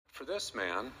For this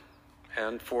man,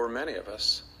 and for many of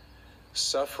us,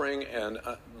 suffering and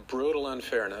brutal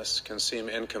unfairness can seem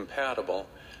incompatible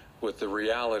with the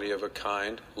reality of a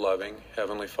kind, loving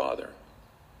Heavenly Father.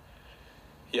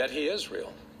 Yet He is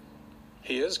real.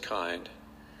 He is kind,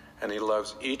 and He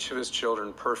loves each of His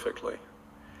children perfectly.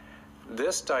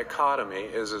 This dichotomy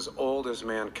is as old as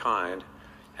mankind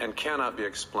and cannot be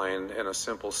explained in a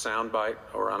simple soundbite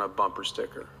or on a bumper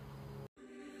sticker.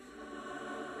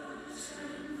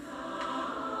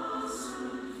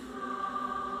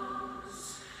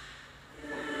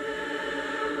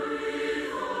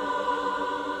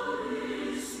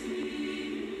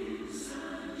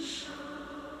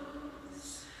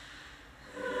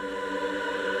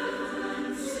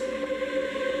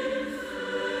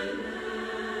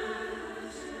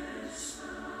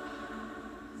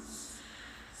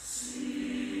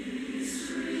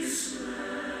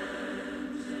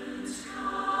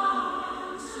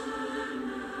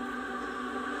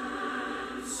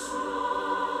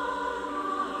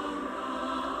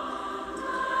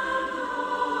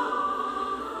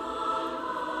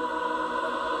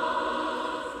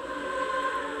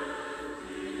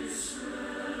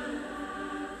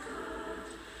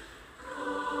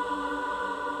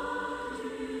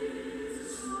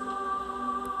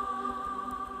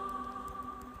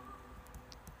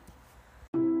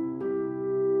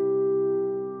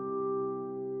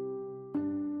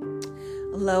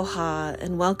 Aloha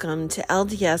and welcome to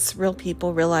LDS Real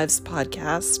People, Real Lives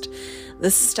podcast.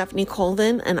 This is Stephanie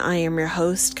Colvin and I am your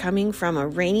host, coming from a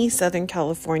rainy Southern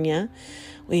California.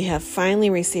 We have finally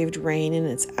received rain and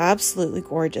it's absolutely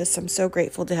gorgeous. I'm so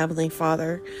grateful to Heavenly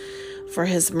Father for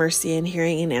His mercy in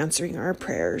hearing and answering our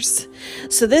prayers.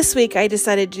 So this week I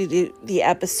decided to do the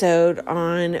episode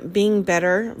on being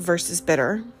better versus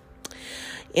bitter.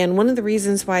 And one of the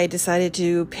reasons why I decided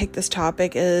to pick this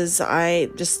topic is a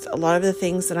lot of the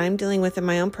things that I'm dealing with in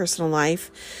my own personal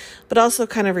life, but also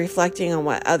kind of reflecting on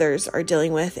what others are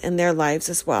dealing with in their lives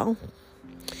as well.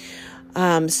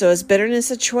 So is bitterness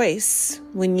a choice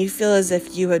when you feel as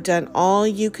if you have done all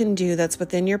you can do that's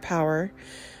within your power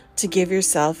to give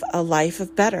yourself a life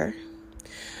of better?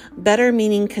 Better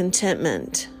meaning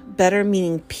contentment, better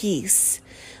meaning peace,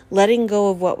 letting go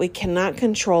of what we cannot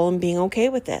control and being okay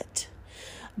with it.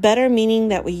 Better meaning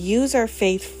that we use our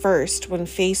faith first when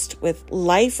faced with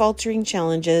life-altering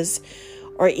challenges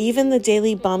or even the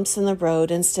daily bumps in the road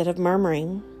instead of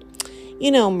murmuring. You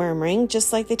know, murmuring,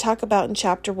 just like they talk about in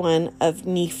chapter 1 of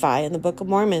Nephi in the Book of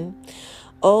Mormon.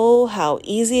 Oh, how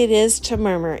easy it is to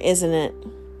murmur, isn't it?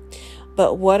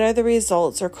 But what are the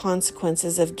results or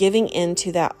consequences of giving in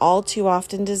to that all too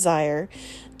often desire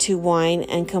to whine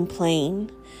and complain,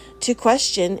 to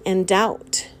question and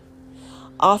doubt?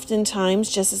 Oftentimes,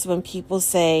 just as when people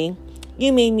say,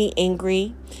 "You made me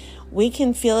angry," we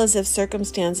can feel as if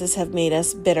circumstances have made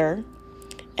us bitter,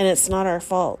 and it's not our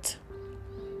fault.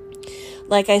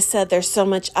 Like I said, there's so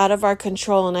much out of our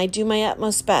control, and I do my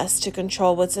utmost best to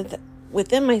control what's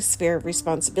within my sphere of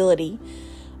responsibility.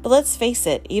 But let's face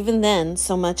it, even then,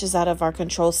 so much is out of our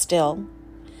control still.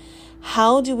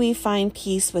 How do we find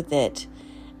peace with it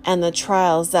and the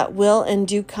trials that will and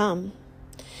do come?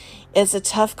 It's a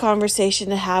tough conversation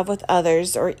to have with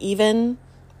others or even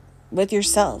with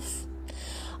yourself.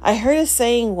 I heard a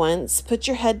saying once, put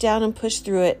your head down and push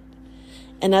through it.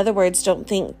 In other words, don't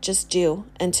think, just do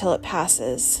until it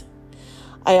passes.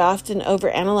 I often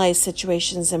overanalyze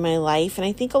situations in my life, and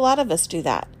I think a lot of us do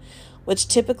that, which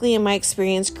typically in my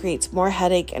experience creates more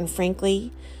headache and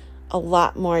frankly, a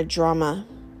lot more drama.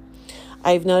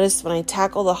 I've noticed when I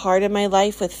tackle the hard in my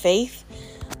life with faith,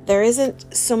 there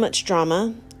isn't so much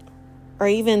drama or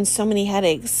even so many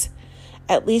headaches,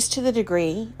 at least to the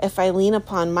degree, if I lean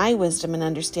upon my wisdom and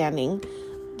understanding,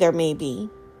 there may be.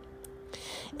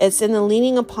 It's in the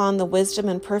leaning upon the wisdom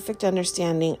and perfect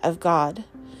understanding of God,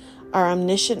 our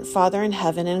omniscient Father in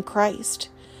heaven and Christ,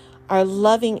 our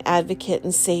loving advocate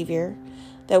and Savior,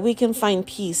 that we can find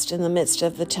peace in the midst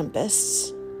of the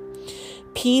tempests.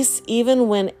 Peace even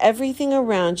when everything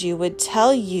around you would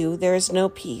tell you there is no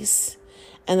peace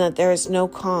and that there is no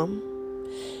calm.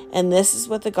 And this is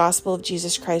what the gospel of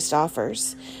Jesus Christ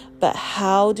offers. But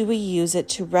how do we use it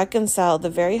to reconcile the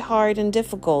very hard and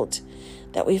difficult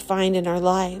that we find in our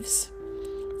lives?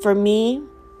 For me,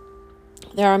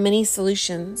 there are many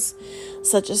solutions,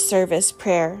 such as service,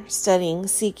 prayer, studying,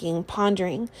 seeking,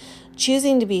 pondering,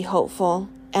 choosing to be hopeful,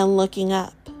 and looking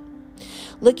up.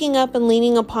 Looking up and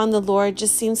leaning upon the Lord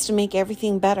just seems to make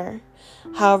everything better.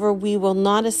 However, we will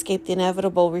not escape the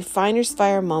inevitable refiner's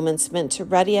fire moments meant to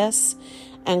ready us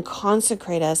and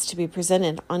consecrate us to be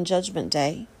presented on Judgment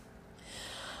Day.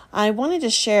 I wanted to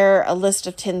share a list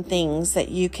of 10 things that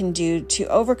you can do to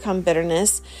overcome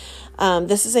bitterness.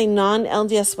 This is a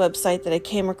non-LDS website that I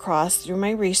came across through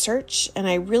my research, and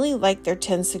I really like their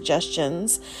 10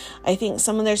 suggestions. I think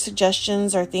some of their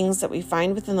suggestions are things that we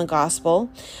find within the gospel,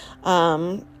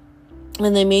 and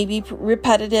they may be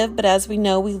repetitive, but as we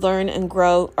know, we learn and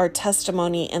grow our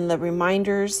testimony in the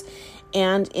reminders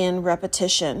and in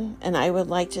repetition, and I would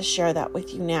like to share that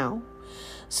with you now.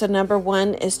 So number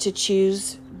 1 is to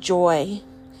choose joy.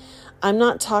 I'm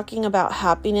not talking about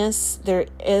happiness. There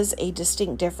is a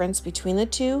distinct difference between the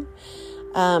two.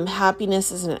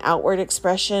 Happiness is an outward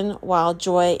expression, while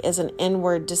joy is an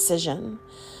inward decision.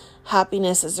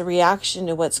 Happiness is a reaction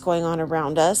to what's going on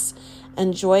around us,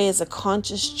 and joy is a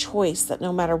conscious choice that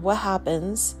no matter what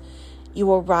happens, you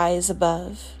will rise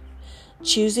above.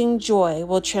 Choosing joy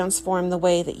will transform the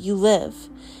way that you live,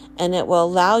 and it will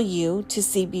allow you to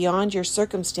see beyond your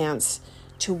circumstance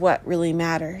to what really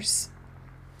matters.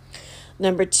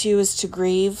 Number 2 is to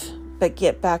grieve, but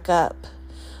get back up.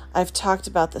 I've talked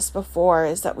about this before,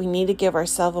 is that we need to give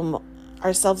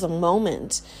ourselves a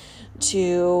moment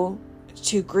to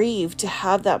grieve, to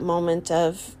have that moment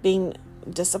of being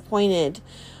disappointed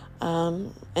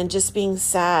and just being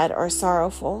sad or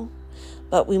sorrowful.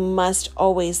 But we must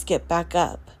always get back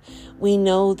up. We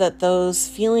know that those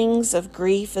feelings of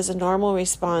grief is a normal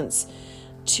response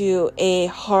to a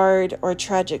hard or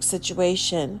tragic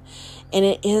situation. And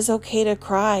it is okay to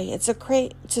cry. It's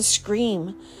okay to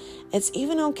scream. It's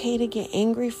even okay to get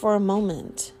angry for a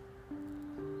moment.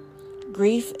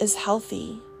 Grief is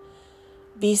healthy.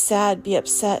 Be sad, be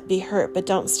upset, be hurt, but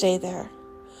don't stay there.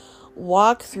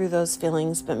 Walk through those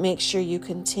feelings, but make sure you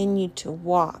continue to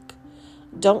walk.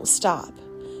 Don't stop.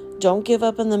 Don't give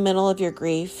up in the middle of your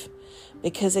grief,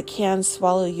 because it can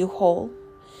swallow you whole.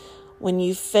 When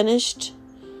you've finished,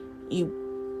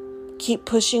 you keep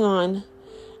pushing on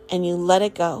and you let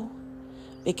it go,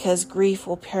 because grief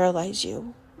will paralyze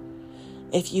you.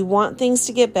 If you want things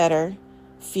to get better,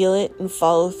 feel it and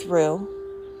follow through.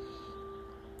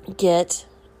 Get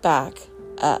back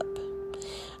up.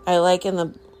 I like in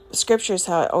the scriptures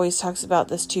how it always talks about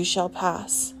this too shall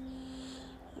pass.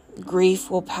 Grief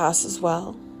will pass as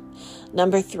well.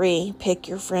 Number 3, pick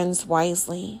your friends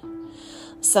wisely.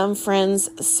 Some friends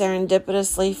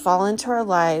serendipitously fall into our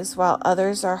lives, while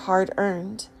others are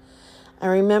hard-earned.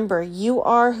 And remember, you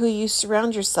are who you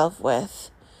surround yourself with.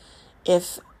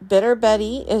 If Bitter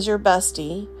Betty is your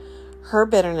bestie, her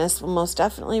bitterness will most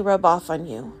definitely rub off on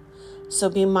you. So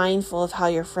be mindful of how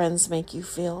your friends make you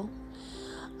feel.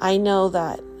 I know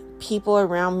that people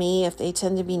around me, if they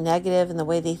tend to be negative in the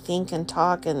way they think and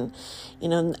talk, and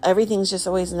everything's just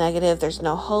always negative, there's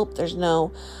no hope, there's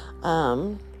no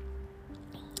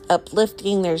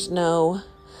uplifting, there's no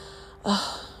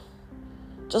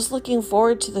just looking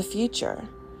forward to the future,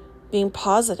 being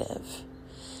positive,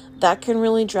 that can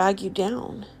really drag you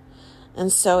down.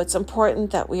 And so it's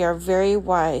important that we are very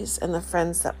wise in the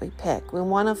friends that we pick. We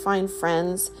want to find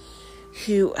friends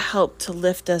who help to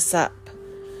lift us up,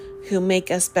 who make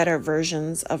us better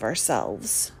versions of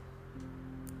ourselves.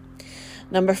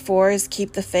 Number 4 is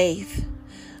keep the faith.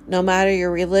 No matter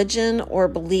your religion or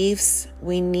beliefs,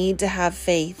 we need to have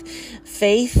faith.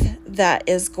 Faith that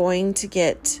is going to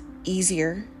get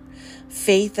easier.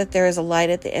 Faith that there is a light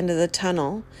at the end of the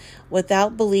tunnel.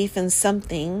 Without belief in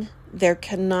something, there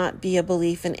cannot be a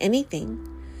belief in anything.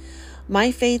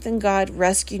 My faith in God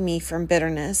rescued me from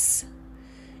bitterness.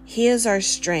 He is our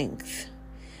strength.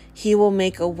 He will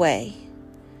make a way.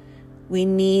 We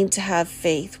need to have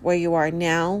faith where you are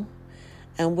now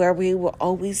and where we will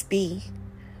always be.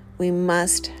 We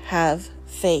must have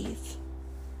faith.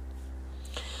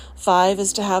 5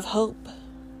 is to have hope.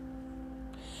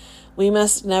 We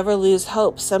must never lose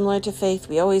hope. Similar to faith,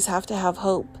 we always have to have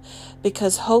hope,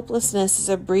 because hopelessness is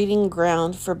a breeding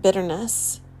ground for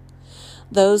bitterness.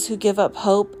 Those who give up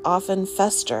hope often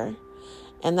fester,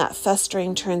 and that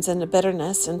festering turns into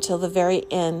bitterness until the very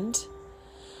end.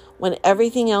 When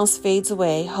everything else fades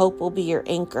away, hope will be your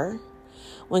anchor.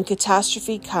 When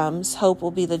catastrophe comes, hope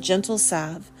will be the gentle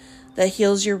salve that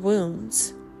heals your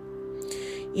wounds.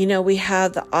 We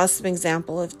have the awesome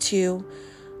example of 2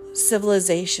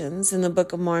 civilizations in the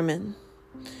Book of Mormon.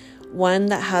 One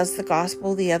that has the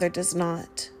gospel, the other does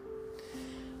not.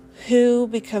 Who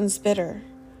becomes bitter?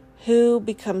 Who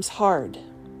becomes hard?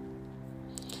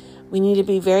 We need to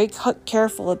be very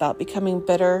careful about becoming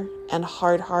bitter and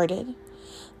hard-hearted.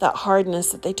 That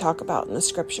hardness that they talk about in the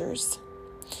scriptures.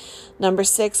 Number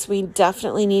 6, we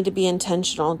definitely need to be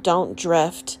intentional. Don't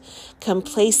drift.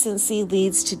 Complacency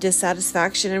leads to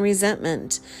dissatisfaction and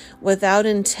resentment. Without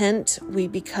intent, we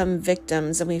become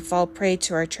victims and we fall prey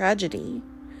to our tragedy.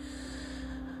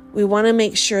 We want to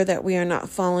make sure that we are not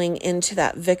falling into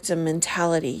that victim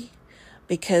mentality,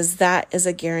 because that is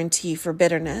a guarantee for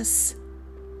bitterness.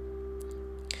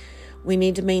 We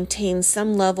need to maintain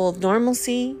some level of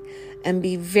normalcy and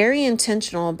be very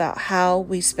intentional about how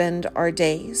we spend our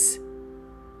days.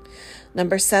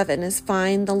 Number 7 is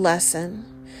find the lesson.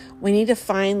 We need to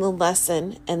find the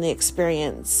lesson and the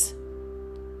experience.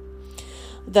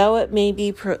 Though it may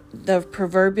be the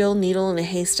proverbial needle in a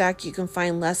haystack, you can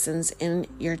find lessons in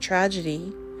your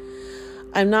tragedy.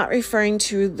 I'm not referring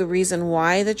to the reason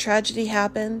why the tragedy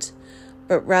happened,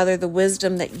 but rather the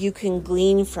wisdom that you can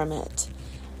glean from it.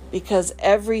 Because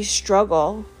every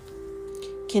struggle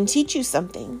can teach you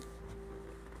something.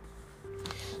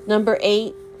 Number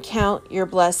 8, count your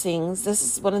blessings. This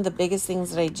is one of the biggest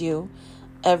things that I do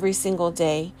every single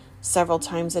day, several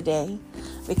times a day,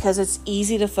 because it's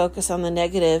easy to focus on the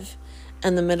negative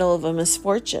in the middle of a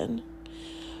misfortune.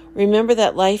 Remember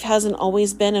that life hasn't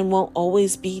always been and won't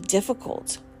always be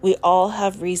difficult. We all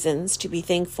have reasons to be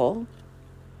thankful.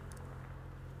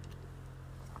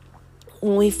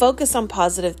 When we focus on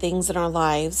positive things in our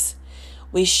lives,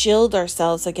 we shield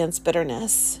ourselves against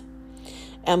bitterness,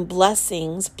 and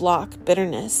blessings block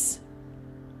bitterness.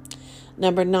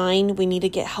 Number 9, we need to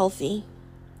get healthy.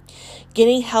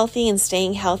 Getting healthy and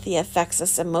staying healthy affects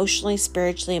us emotionally,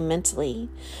 spiritually, and mentally.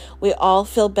 We all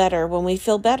feel better when we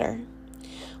feel better.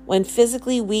 When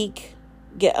physically weak,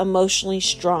 get emotionally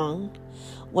strong.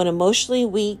 When emotionally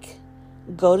weak,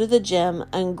 go to the gym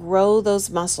and grow those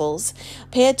muscles.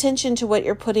 Pay attention to what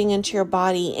you're putting into your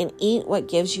body and eat what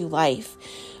gives you life.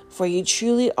 For you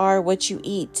truly are what you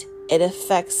eat. It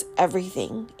affects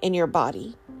everything in your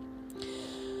body.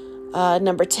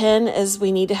 Number 10 is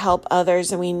we need to help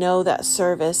others, and we know that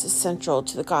service is central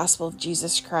to the gospel of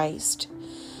Jesus Christ.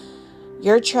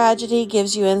 Your tragedy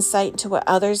gives you insight into what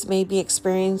others may be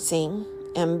experiencing,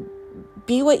 and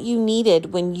be what you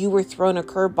needed when you were thrown a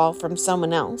curveball from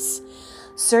someone else.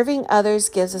 Serving others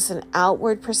gives us an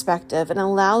outward perspective and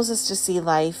allows us to see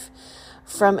life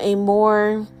from a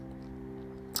more,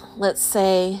 let's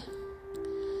say,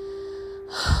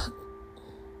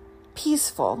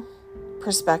 peaceful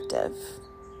perspective,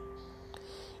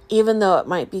 even though it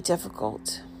might be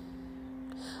difficult.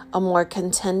 A more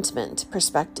contentment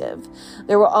perspective.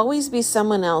 There will always be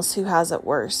someone else who has it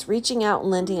worse. Reaching out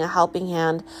and lending a helping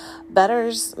hand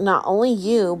betters not only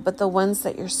you, but the ones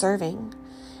that you're serving.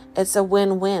 It's a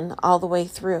win-win all the way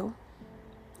through.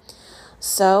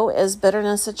 So, is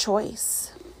bitterness a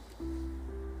choice?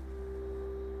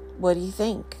 What do you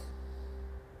think?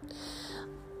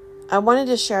 I wanted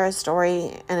to share a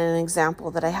story and an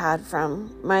example that I had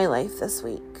from my life this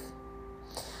week.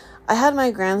 I had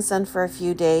my grandson for a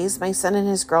few days. My son and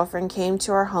his girlfriend came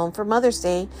to our home for Mother's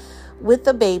Day with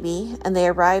the baby, and they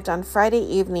arrived on Friday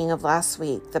evening of last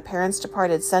week. The parents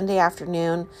departed Sunday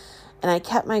afternoon, and I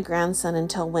kept my grandson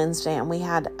until Wednesday, and we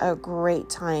had a great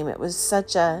time. It was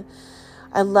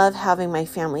I love having my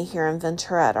family here in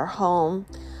Ventura at our home.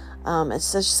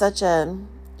 It's such a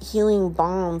healing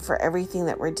balm for everything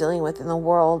that we're dealing with in the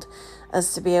world,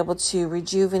 as to be able to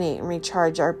rejuvenate and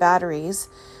recharge our batteries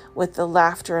with the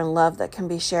laughter and love that can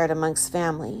be shared amongst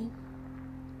family.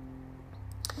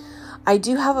 I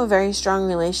do have a very strong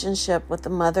relationship with the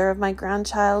mother of my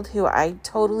grandchild, who I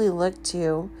totally look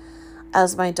to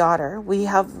as my daughter. We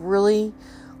have really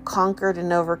conquered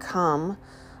and overcome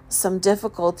some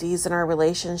difficulties in our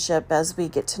relationship as we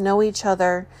get to know each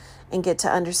other and get to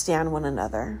understand one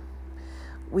another.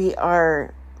 We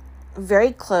are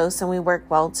very close and we work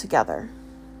well together.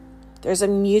 There's a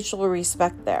mutual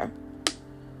respect there.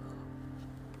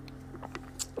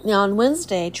 Now, on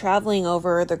Wednesday, traveling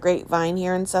over the Grapevine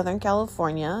here in Southern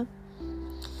California,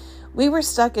 we were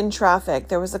stuck in traffic.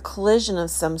 There was a collision of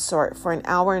some sort for an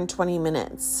hour and 20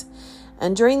 minutes.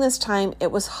 And during this time,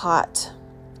 it was hot.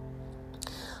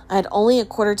 I had only a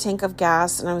quarter tank of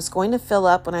gas, and I was going to fill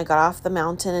up when I got off the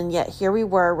mountain. And yet here we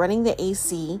were running the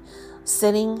AC,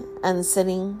 sitting and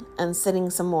sitting and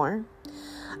sitting some more.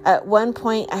 At one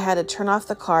point, I had to turn off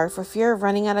the car for fear of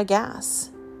running out of gas.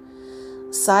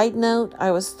 Side note,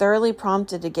 I was thoroughly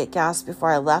prompted to get gas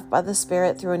before I left by the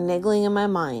Spirit through a niggling in my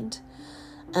mind.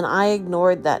 And I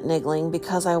ignored that niggling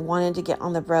because I wanted to get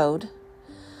on the road.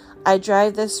 I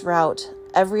drive this route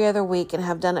every other week and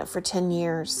have done it for 10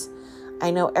 years.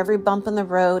 I know every bump in the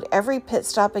road, every pit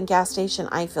stop and gas station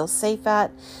I feel safe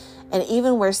at, and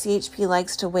even where CHP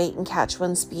likes to wait and catch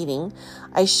one speeding.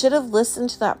 I should have listened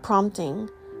to that prompting,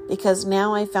 because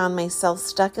now I found myself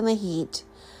stuck in the heat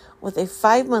with a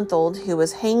 5-month-old who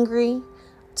was hangry,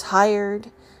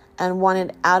 tired, and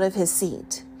wanted out of his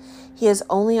seat. He is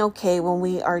only okay when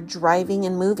we are driving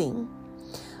and moving.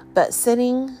 But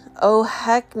sitting Oh,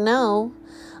 heck no.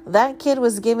 That kid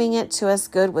was giving it to us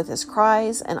good with his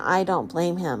cries, and I don't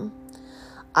blame him.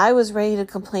 I was ready to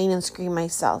complain and scream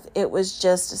myself. It was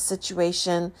just a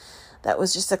situation that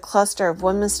was just a cluster of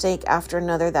one mistake after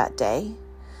another that day.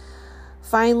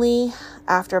 Finally,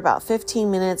 after about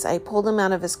 15 minutes, I pulled him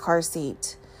out of his car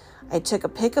seat. I took a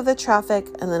pic of the traffic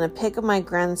and then a pic of my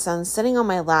grandson sitting on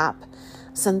my lap,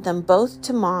 sent them both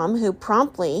to Mom, who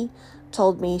promptly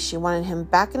told me she wanted him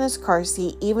back in his car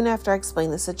seat even after I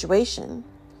explained the situation.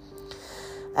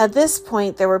 At this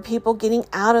point, there were people getting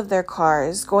out of their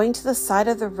cars, going to the side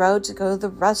of the road to go to the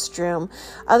restroom,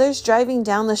 others driving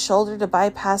down the shoulder to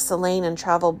bypass the lane and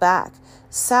travel back,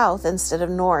 south instead of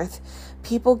north,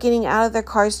 people getting out of their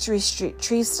cars to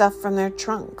retrieve stuff from their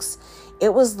trunks.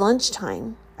 It was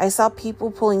lunchtime. I saw people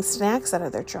pulling snacks out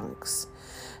of their trunks.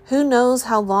 Who knows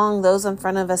how long those in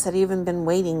front of us had even been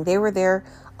waiting? They were there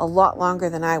a lot longer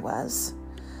than I was.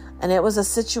 And it was a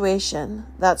situation,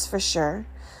 that's for sure.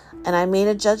 And I made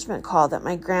a judgment call that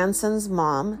my grandson's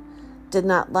mom did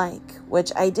not like,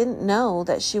 which I didn't know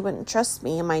that she wouldn't trust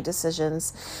me in my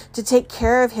decisions to take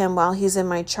care of him while he's in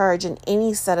my charge in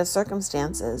any set of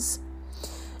circumstances.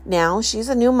 Now, she's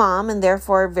a new mom and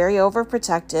therefore very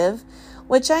overprotective,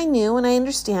 which I knew and I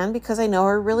understand because I know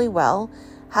her really well,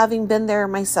 having been there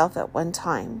myself at one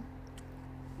time.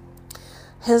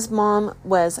 His mom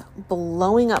was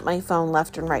blowing up my phone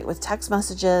left and right with text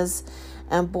messages,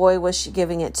 and boy, was she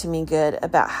giving it to me good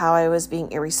about how I was being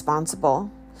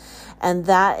irresponsible. And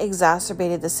that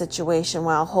exacerbated the situation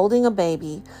while holding a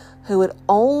baby who would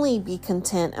only be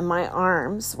content in my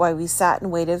arms while we sat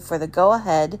and waited for the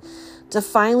go-ahead to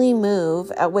finally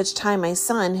move, at which time my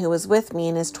son, who was with me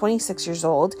and is 26 years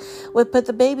old, would put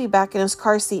the baby back in his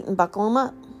car seat and buckle him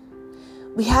up.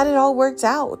 We had it all worked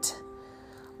out.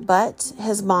 But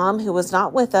his mom, who was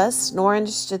not with us, nor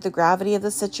understood the gravity of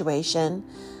the situation,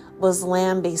 was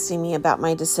lambasting me about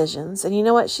my decisions. And you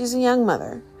know what? She's a young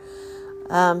mother.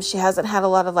 She hasn't had a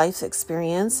lot of life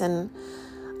experience, and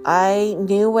I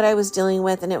knew what I was dealing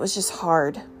with, and it was just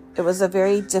hard. It was a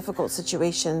very difficult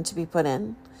situation to be put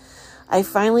in. I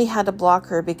finally had to block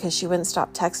her because she wouldn't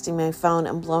stop texting my phone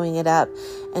and blowing it up,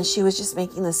 and she was just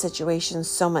making the situation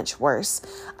so much worse.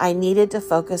 I needed to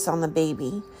focus on the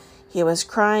baby. He was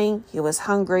crying, he was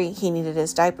hungry, he needed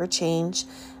his diaper change,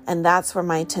 and that's where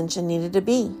my attention needed to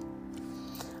be.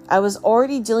 I was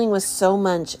already dealing with so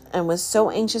much and was so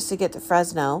anxious to get to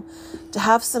Fresno to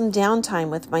have some downtime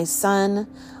with my son,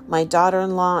 my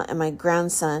daughter-in-law, and my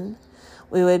grandson.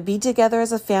 We would be together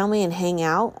as a family and hang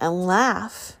out and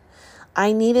laugh.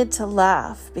 I needed to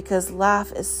laugh because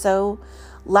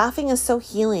laughing is so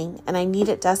healing, and I need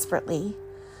it desperately.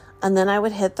 And then I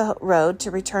would hit the road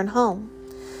to return home.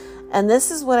 And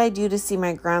this is what I do to see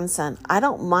my grandson. I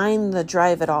don't mind the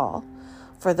drive at all.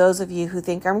 For those of you who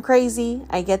think I'm crazy,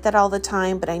 I get that all the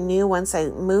time, but I knew once I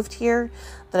moved here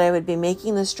that I would be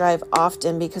making this drive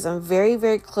often because I'm very,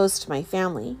 very close to my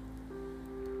family.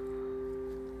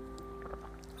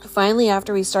 Finally,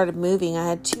 after we started moving, I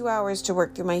had 2 hours to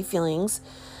work through my feelings,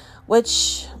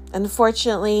 which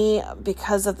unfortunately,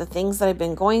 because of the things that I've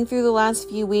been going through the last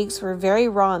few weeks, were very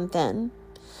raw and thin.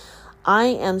 I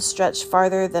am stretched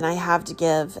farther than I have to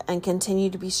give and continue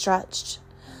to be stretched.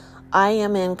 I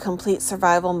am in complete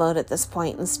survival mode at this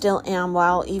point and still am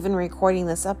while even recording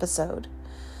this episode.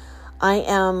 I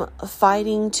am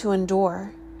fighting to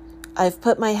endure. I've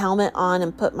put my helmet on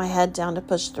and put my head down to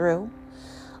push through.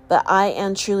 But I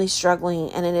am truly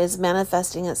struggling, and it is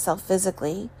manifesting itself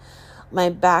physically. My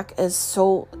back is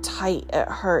so tight it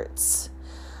hurts.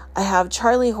 I have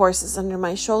Charlie horses under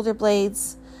my shoulder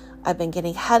blades. I've been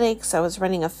getting headaches. I was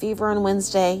running a fever on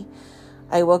Wednesday.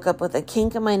 I woke up with a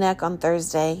kink in my neck on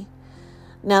Thursday.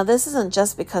 Now, this isn't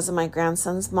just because of my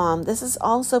grandson's mom. This is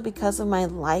also because of my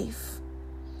life.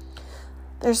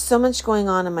 There's so much going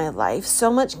on in my life,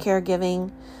 so much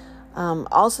caregiving.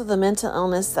 Also the mental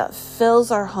illness that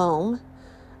fills our home,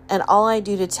 and all I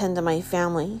do to tend to my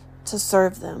family, to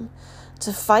serve them,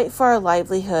 to fight for our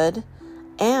livelihood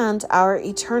and our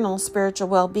eternal spiritual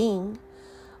well-being.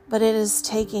 But it is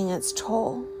taking its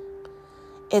toll.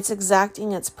 It's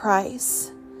exacting its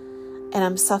price, and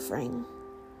I'm suffering.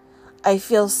 I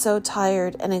feel so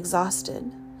tired and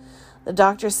exhausted. The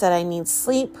doctor said I need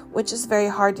sleep, which is very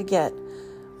hard to get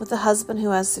with a husband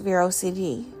who has severe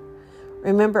OCD.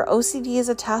 Remember, OCD is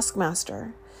a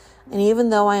taskmaster, and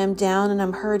even though I am down and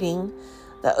I'm hurting,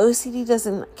 the OCD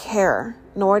doesn't care,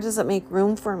 nor does it make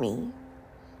room for me.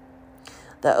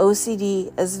 The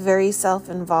OCD is very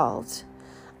self-involved,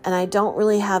 and I don't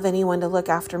really have anyone to look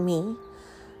after me,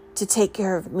 to take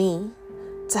care of me,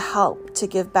 to help, to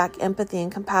give back empathy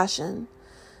and compassion,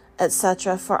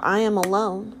 etc., for I am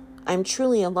alone. I'm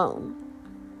truly alone.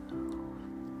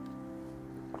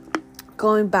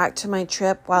 Going back to my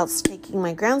trip whilst taking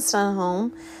my grandson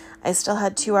home, I still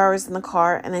had 2 hours in the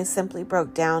car and I simply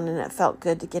broke down, and it felt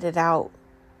good to get it out.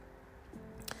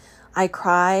 I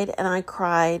cried and I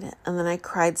cried and then I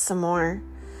cried some more.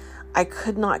 I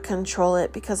could not control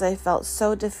it because I felt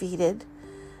so defeated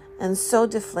and so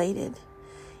deflated.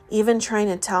 Even trying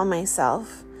to tell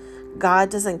myself, God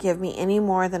doesn't give me any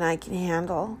more than I can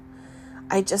handle.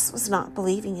 I just was not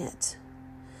believing it.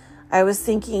 I was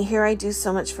thinking, here I do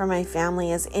so much for my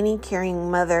family as any caring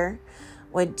mother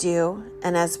would do,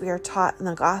 and as we are taught in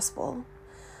the gospel.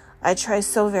 I try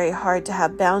so very hard to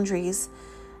have boundaries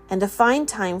and to find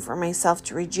time for myself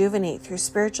to rejuvenate through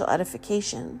spiritual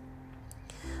edification.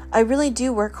 I really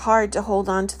do work hard to hold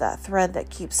on to that thread that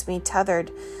keeps me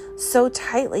tethered so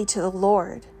tightly to the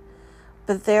Lord.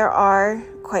 But there are,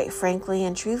 quite frankly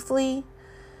and truthfully,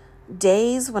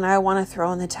 days when I want to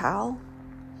throw in the towel.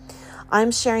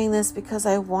 I'm sharing this because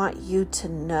I want you to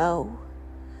know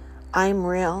I'm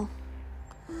real.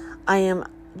 I am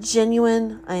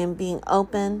genuine. I am being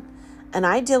open. And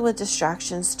I deal with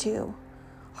distractions too.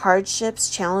 Hardships,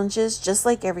 challenges, just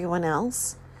like everyone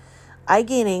else. I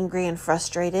get angry and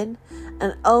frustrated.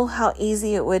 And oh, how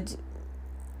easy it would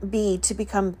be to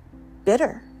become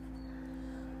bitter.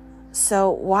 So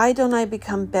why don't I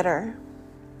become bitter?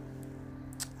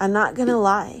 I'm not going to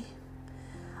lie.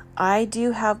 I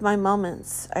do have my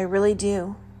moments. I really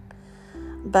do.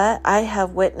 But I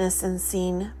have witnessed and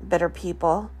seen bitter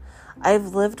people.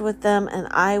 I've lived with them, and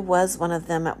I was one of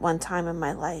them at one time in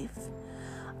my life.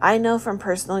 I know from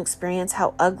personal experience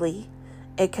how ugly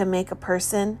it can make a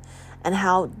person and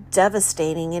how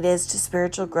devastating it is to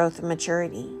spiritual growth and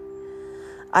maturity.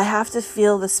 I have to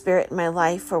feel the Spirit in my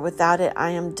life, for without it, I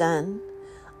am done.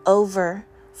 Over.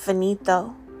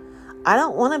 Finito. I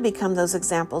don't want to become those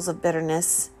examples of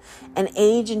bitterness and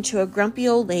age into a grumpy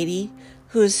old lady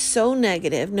who is so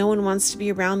negative no one wants to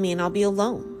be around me and I'll be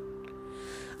alone.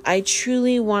 I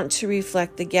truly want to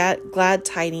reflect the glad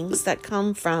tidings that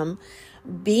come from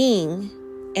being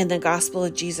in the gospel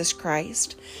of Jesus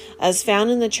Christ, as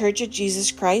found in the Church of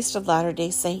Jesus Christ of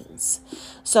Latter-day Saints.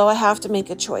 So I have to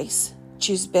make a choice.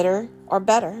 Choose bitter or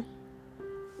better.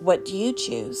 What do you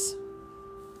choose?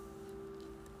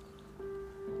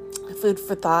 Food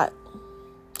for thought.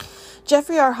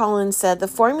 Jeffrey R. Holland said, the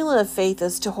formula of faith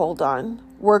is to hold on,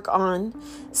 work on,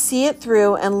 see it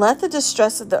through, and let the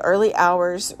distress of the early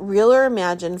hours, real or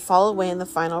imagined, fall away in the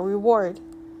final reward.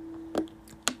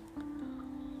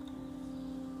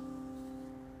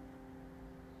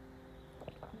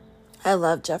 I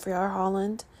love Jeffrey R.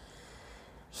 Holland.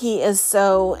 He is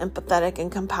so empathetic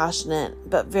and compassionate,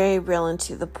 but very real and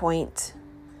to the point.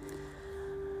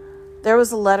 There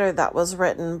was a letter that was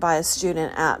written by a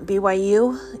student at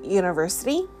BYU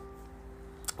University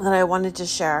that I wanted to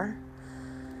share.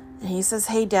 And he says,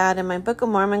 hey, Dad, in my Book of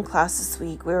Mormon class this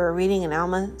week, we were reading in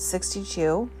Alma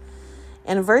 62.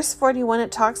 In verse 41,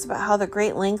 it talks about how the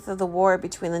great length of the war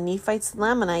between the Nephites and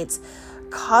Lamanites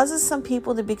causes some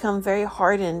people to become very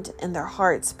hardened in their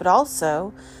hearts, but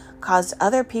also caused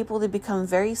other people to become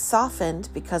very softened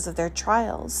because of their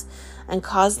trials and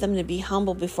caused them to be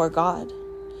humble before God.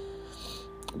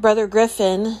 Brother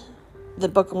Griffin, the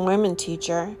Book of Mormon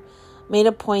teacher, made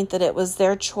a point that it was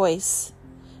their choice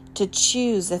to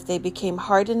choose if they became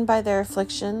hardened by their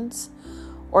afflictions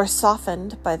or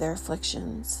softened by their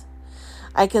afflictions.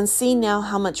 I can see now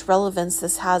how much relevance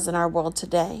this has in our world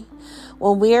today.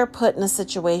 When we are put in a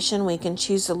situation, we can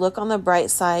choose to look on the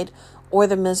bright side or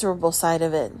the miserable side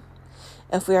of it.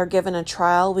 If we are given a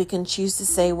trial, we can choose to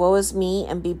say, woe is me,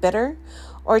 and be bitter,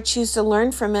 or choose to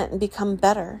learn from it and become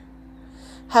better.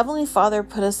 Heavenly Father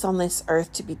put us on this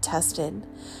earth to be tested,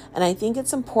 and I think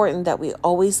it's important that we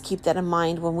always keep that in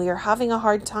mind when we are having a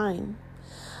hard time.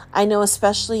 I know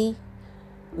especially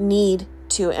need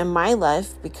to in my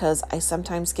life because I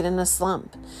sometimes get in a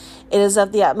slump. It is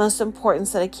of the utmost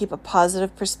importance that I keep a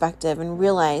positive perspective and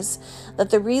realize that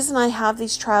the reason I have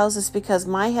these trials is because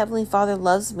my Heavenly Father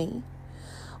loves me.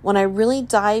 When I really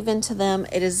dive into them,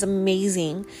 it is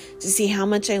amazing to see how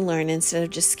much I learn instead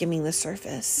of just skimming the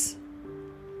surface.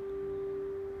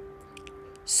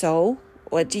 So,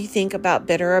 what do you think about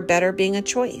bitter or better being a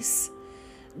choice?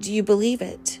 Do you believe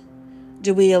it?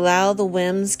 Do we allow the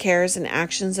whims, cares, and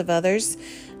actions of others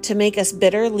to make us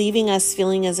bitter, leaving us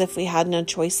feeling as if we had no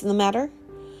choice in the matter?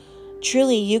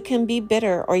 Truly, you can be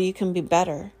bitter or you can be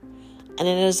better, and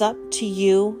it is up to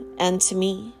you and to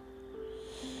me.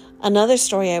 Another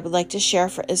story I would like to share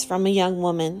is from a young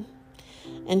woman,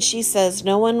 and she says,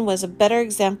 no one was a better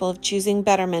example of choosing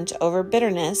betterment over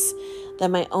bitterness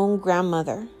than my own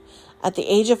grandmother. At the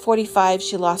age of 45,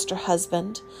 she lost her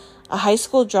husband. A high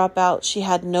school dropout, she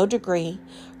had no degree.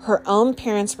 Her own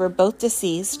parents were both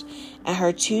deceased, and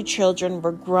her 2 children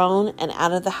were grown and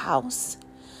out of the house.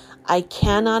 I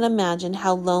cannot imagine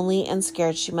how lonely and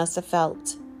scared she must have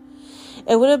felt.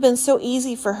 It would have been so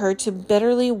easy for her to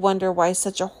bitterly wonder why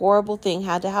such a horrible thing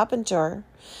had to happen to her.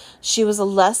 She was a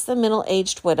less than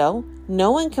middle-aged widow.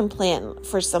 No one can plan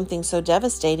for something so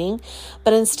devastating,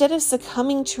 but instead of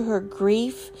succumbing to her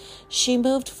grief, she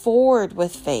moved forward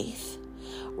with faith.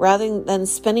 Rather than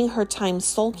spending her time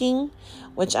sulking,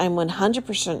 which I'm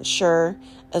 100% sure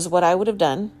is what I would have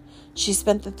done, she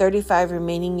spent the 35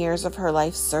 remaining years of her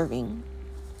life serving.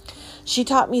 She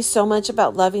taught me so much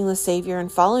about loving the Savior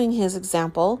and following his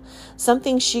example,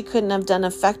 something she couldn't have done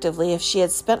effectively if she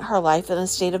had spent her life in a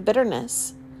state of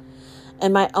bitterness.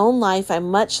 In my own life, I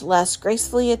much less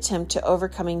gracefully attempt to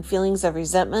overcoming feelings of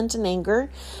resentment and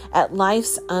anger at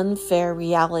life's unfair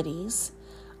realities.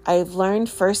 I've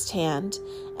learned firsthand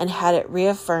and had it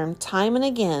reaffirmed time and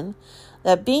again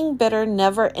that being bitter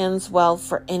never ends well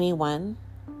for anyone.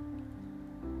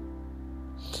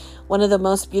 One of the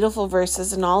most beautiful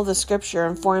verses in all the scripture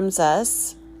informs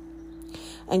us,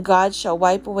 "And God shall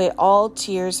wipe away all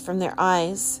tears from their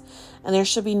eyes, and there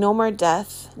shall be no more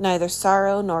death, neither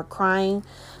sorrow nor crying,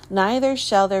 neither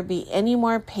shall there be any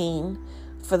more pain,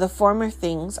 for the former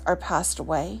things are passed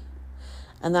away."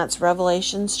 And that's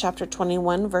Revelations chapter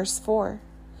 21, verse 4.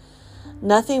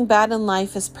 Nothing bad in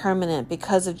life is permanent.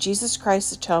 Because of Jesus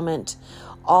Christ's atonement,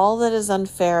 all that is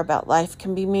unfair about life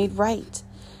can be made right.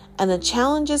 And the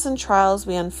challenges and trials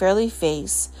we unfairly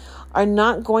face are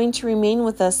not going to remain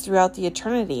with us throughout the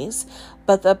eternities,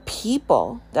 but the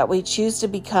people that we choose to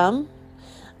become,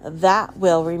 that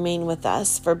will remain with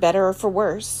us for better or for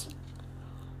worse.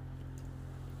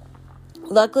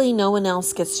 Luckily, no one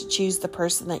else gets to choose the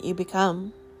person that you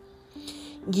become.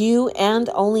 You and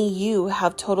only you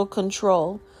have total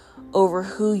control over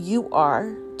who you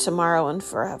are tomorrow and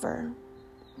forever.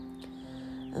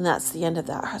 And that's the end of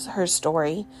her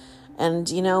story. And,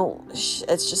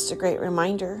 it's just a great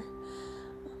reminder.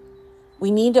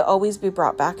 We need to always be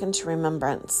brought back into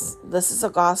remembrance. This is a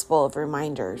gospel of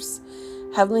reminders.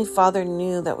 Heavenly Father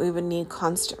knew that we would need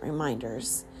constant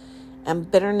reminders. And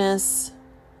bitterness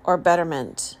or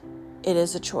betterment, it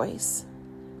is a choice.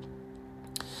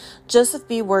 Joseph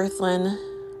B. Wirthlin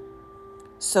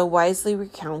so wisely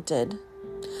recounted,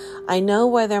 "I know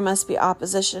why there must be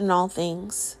opposition in all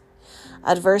things.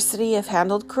 Adversity, if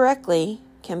handled correctly,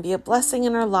 can be a blessing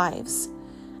in our lives,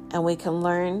 and we can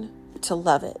learn to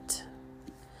love it."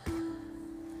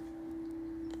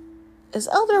 Is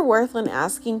Elder Wirthlin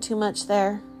asking too much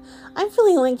there? I'm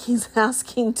feeling like he's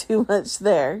asking too much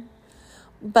there,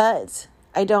 but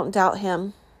I don't doubt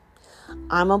him.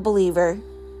 I'm a believer,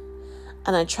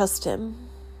 and I trust him.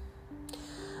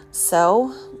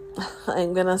 So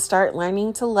I'm going to start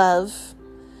learning to love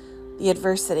the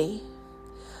adversity.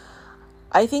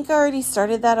 I think I already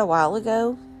started that a while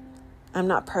ago. I'm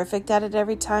not perfect at it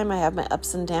every time. I have my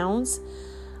ups and downs,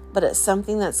 but it's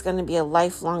something that's going to be a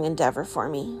lifelong endeavor for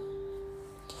me.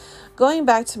 Going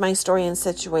back to my story and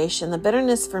situation, the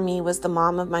bitterness for me was the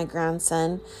mom of my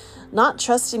grandson not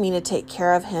trusting me to take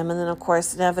care of him, and then, of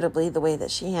course, inevitably the way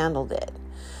that she handled it.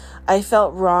 I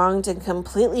felt wronged and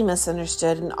completely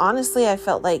misunderstood, and honestly, I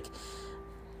felt like,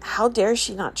 how dare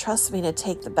she not trust me to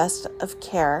take the best of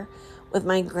care with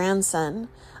my grandson?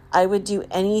 I would do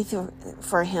anything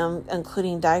for him,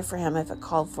 including die for him if it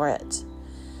called for it.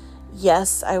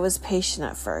 Yes, I was patient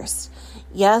at first.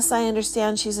 Yes, I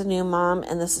understand she's a new mom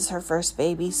and this is her first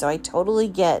baby, so I totally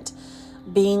get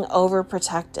being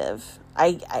overprotective.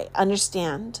 I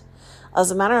understand. As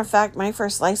a matter of fact, my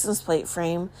first license plate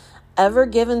frame ever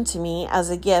given to me as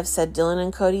a gift said Dylan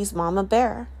and Cody's Mama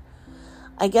Bear.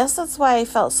 I guess that's why I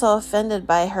felt so offended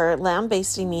by her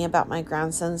lambasting me about my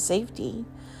grandson's safety.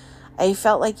 I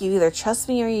felt like you either trust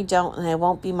me or you don't, and I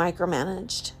won't be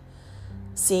micromanaged.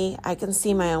 See, I can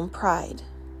see my own pride.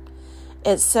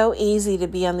 It's so easy to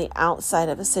be on the outside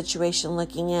of a situation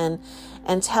looking in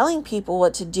and telling people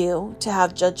what to do, to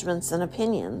have judgments and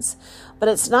opinions. But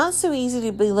it's not so easy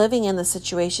to be living in the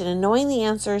situation and knowing the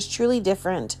answer is truly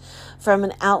different from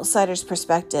an outsider's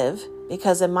perspective,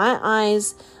 because in my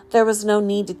eyes, there was no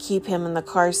need to keep him in the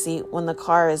car seat when the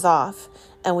car is off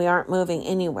and we aren't moving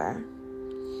anywhere.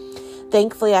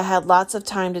 Thankfully, I had lots of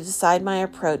time to decide my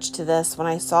approach to this when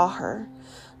I saw her.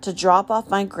 To drop off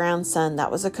my grandson, that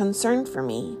was a concern for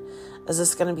me. Is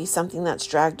this going to be something that's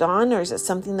dragged on, or is it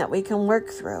something that we can work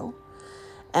through?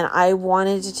 And I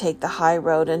wanted to take the high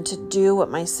road and to do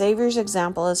what my Savior's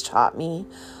example has taught me,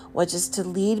 which is to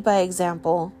lead by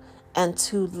example and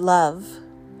to love.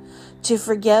 to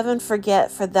forgive and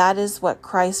forget, for that is what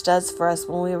Christ does for us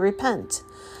when we repent.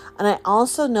 And I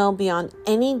also know beyond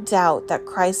any doubt that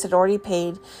Christ had already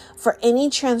paid for any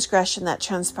transgression that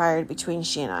transpired between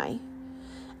she and I.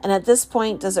 And at this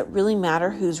point, does it really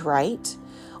matter who's right?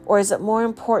 Or is it more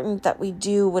important that we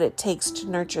do what it takes to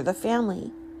nurture the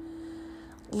family?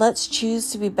 Let's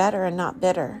choose to be better and not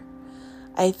bitter.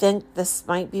 I think this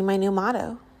might be my new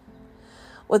motto.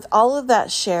 With all of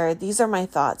that shared, these are my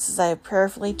thoughts as I have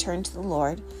prayerfully turned to the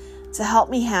Lord to help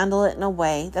me handle it in a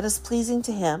way that is pleasing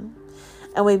to Him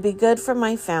and would be good for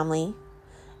my family,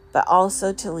 but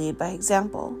also to lead by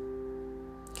example.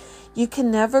 You can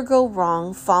never go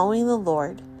wrong following the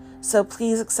Lord, so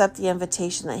please accept the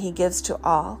invitation that He gives to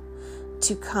all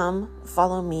to come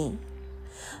follow me.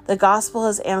 The gospel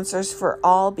has answers for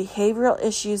all behavioral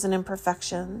issues and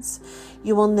imperfections.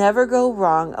 You will never go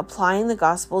wrong applying the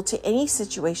gospel to any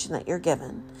situation that you're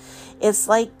given. It's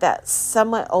like that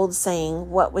somewhat old saying,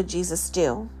 what would Jesus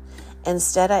do?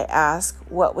 Instead, I ask,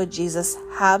 what would Jesus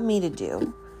have me to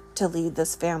do to lead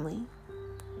this family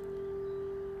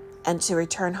and to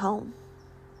return home?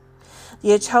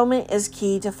 The atonement is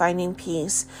key to finding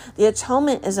peace. The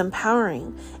atonement is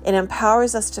empowering. It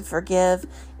empowers us to forgive.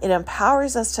 It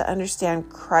empowers us to understand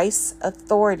Christ's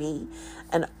authority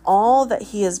and all that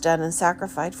He has done and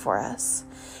sacrificed for us.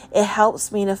 It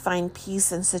helps me to find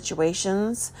peace in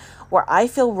situations where I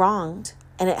feel wronged,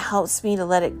 and it helps me to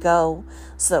let it go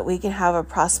so that we can have a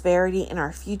prosperity in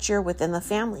our future within the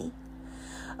family.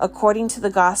 According to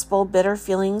the gospel, bitter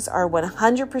feelings are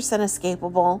 100%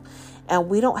 escapable, and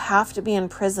we don't have to be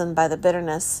imprisoned by the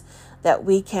bitterness that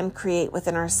we can create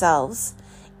within ourselves.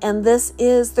 And this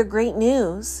is the great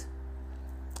news.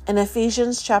 In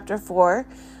Ephesians chapter 4,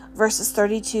 verses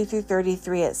 32 through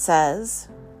 33, it says,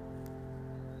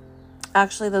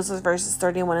 actually, those are verses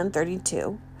 31 and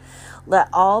 32. Let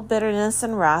all bitterness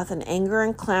and wrath and anger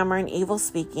and clamor and evil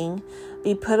speaking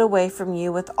be put away from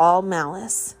you with all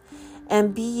malice.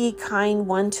 And be ye kind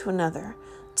one to another,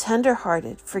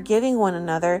 tender-hearted, forgiving one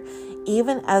another,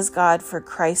 even as God for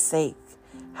Christ's sake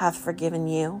hath forgiven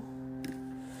you.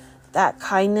 That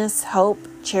kindness, hope,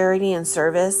 charity, and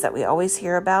service that we always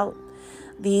hear about,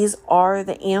 these are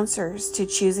the answers to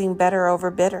choosing better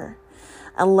over bitter.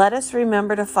 And let us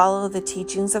remember to follow the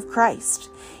teachings of Christ,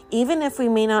 even if we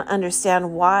may not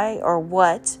understand why or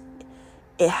what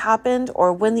it happened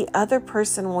or when the other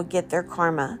person will get their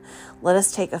karma. Let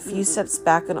us take a few steps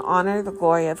back and honor the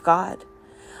glory of God.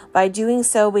 By doing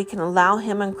so, we can allow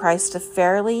Him and Christ to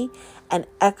fairly and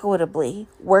equitably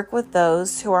work with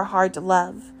those who are hard to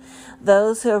love,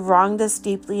 those who have wronged us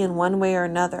deeply in one way or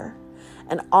another.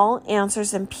 And all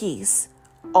answers and peace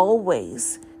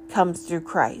always comes through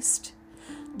Christ.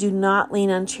 Do not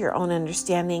lean unto your own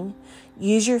understanding.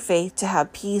 Use your faith to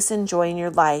have peace and joy in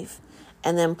your life.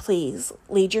 And then please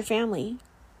lead your family.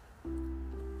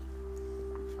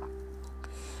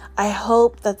 I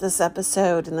hope that this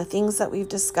episode and the things that we've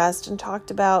discussed and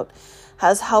talked about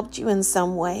has helped you in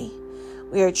some way.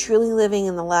 We are truly living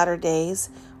in the latter days.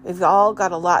 We've all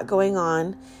got a lot going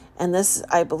on. And this,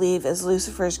 I believe, is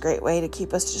Lucifer's great way to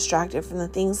keep us distracted from the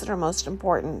things that are most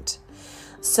important.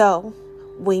 So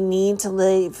we need to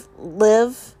live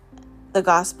the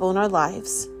gospel in our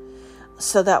lives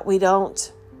so that we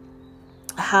don't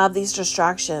have these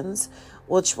distractions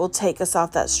which will take us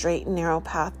off that straight and narrow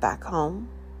path back home.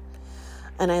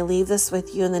 And I leave this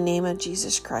with you in the name of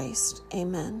Jesus Christ.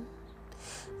 Amen.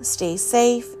 Stay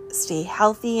safe, stay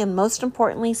healthy, and most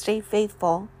importantly, stay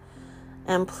faithful.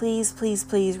 And please, please,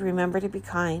 please remember to be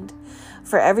kind.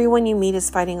 For everyone you meet is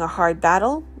fighting a hard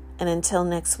battle. And until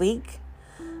next week,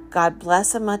 God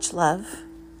bless and much love.